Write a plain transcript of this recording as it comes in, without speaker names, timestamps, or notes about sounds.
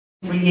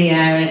every year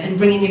and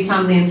bringing your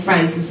family and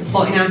friends and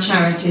supporting our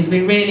charities.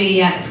 We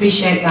really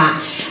appreciate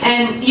that.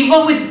 And you've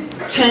always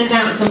turned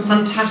out some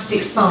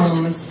fantastic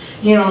songs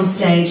here on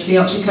stage for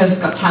Yorkshire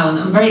Coast Got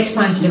Talent. I'm very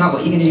excited about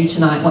what you're going to do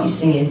tonight, what you're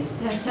singing.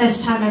 The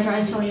first time ever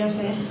I saw your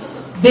face.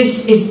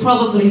 This is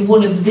probably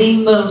one of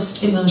the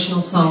most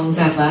emotional songs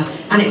ever,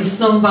 and it was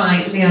sung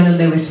by Leona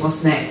Lewis,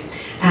 wasn't it?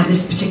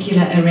 This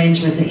particular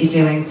arrangement that you're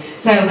doing.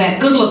 So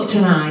good luck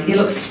tonight, you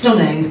look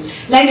stunning.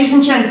 Ladies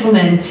and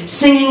gentlemen,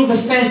 singing The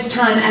First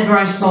Time Ever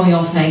I Saw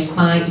Your Face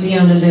by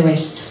Leona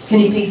Lewis.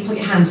 Can you please put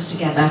your hands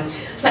together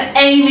for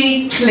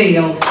Amy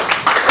Cleal.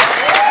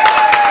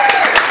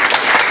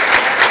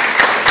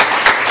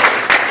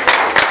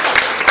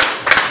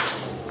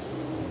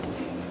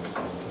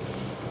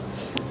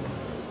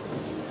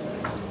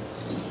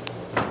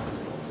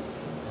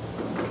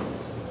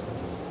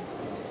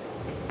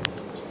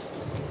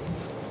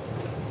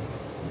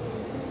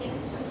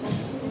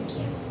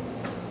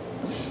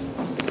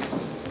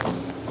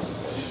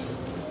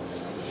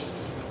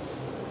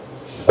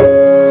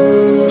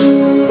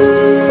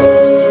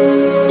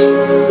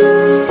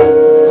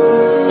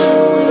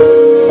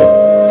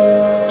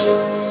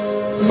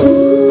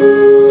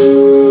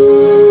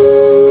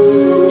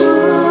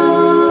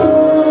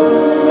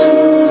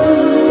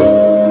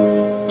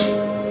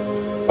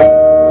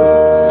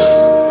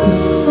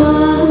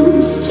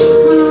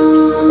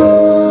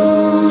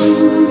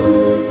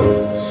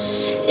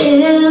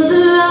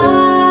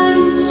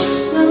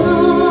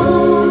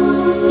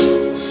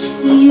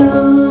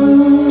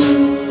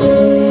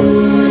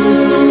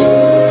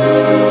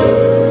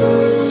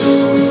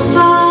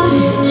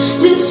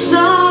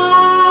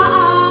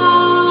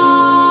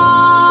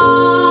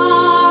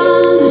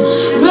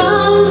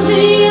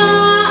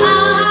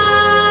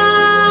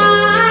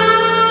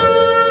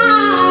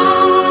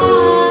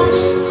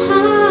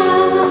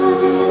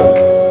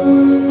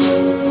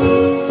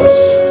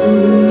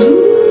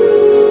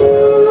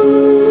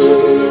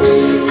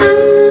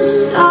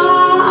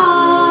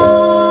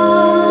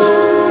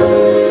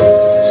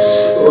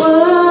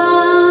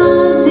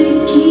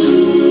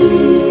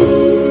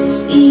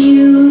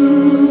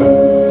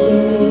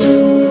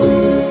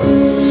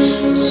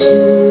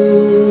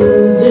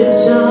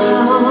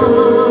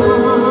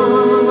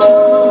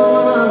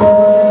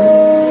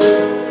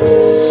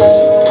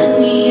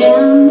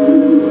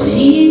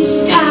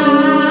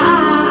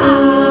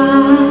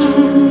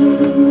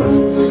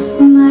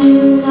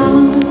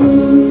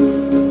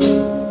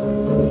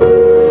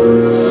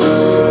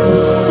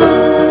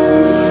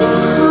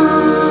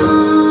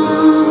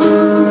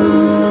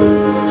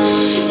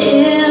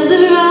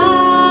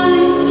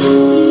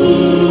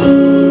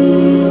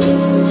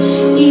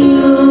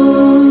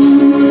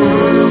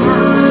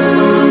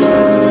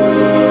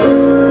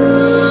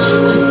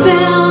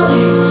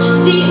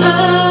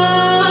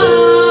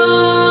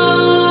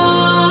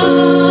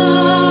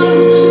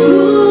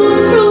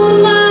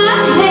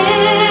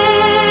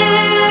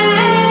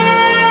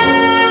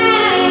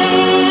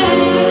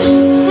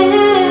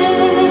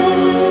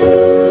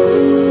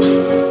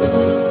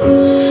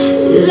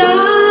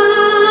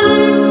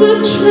 Like the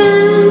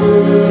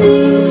trend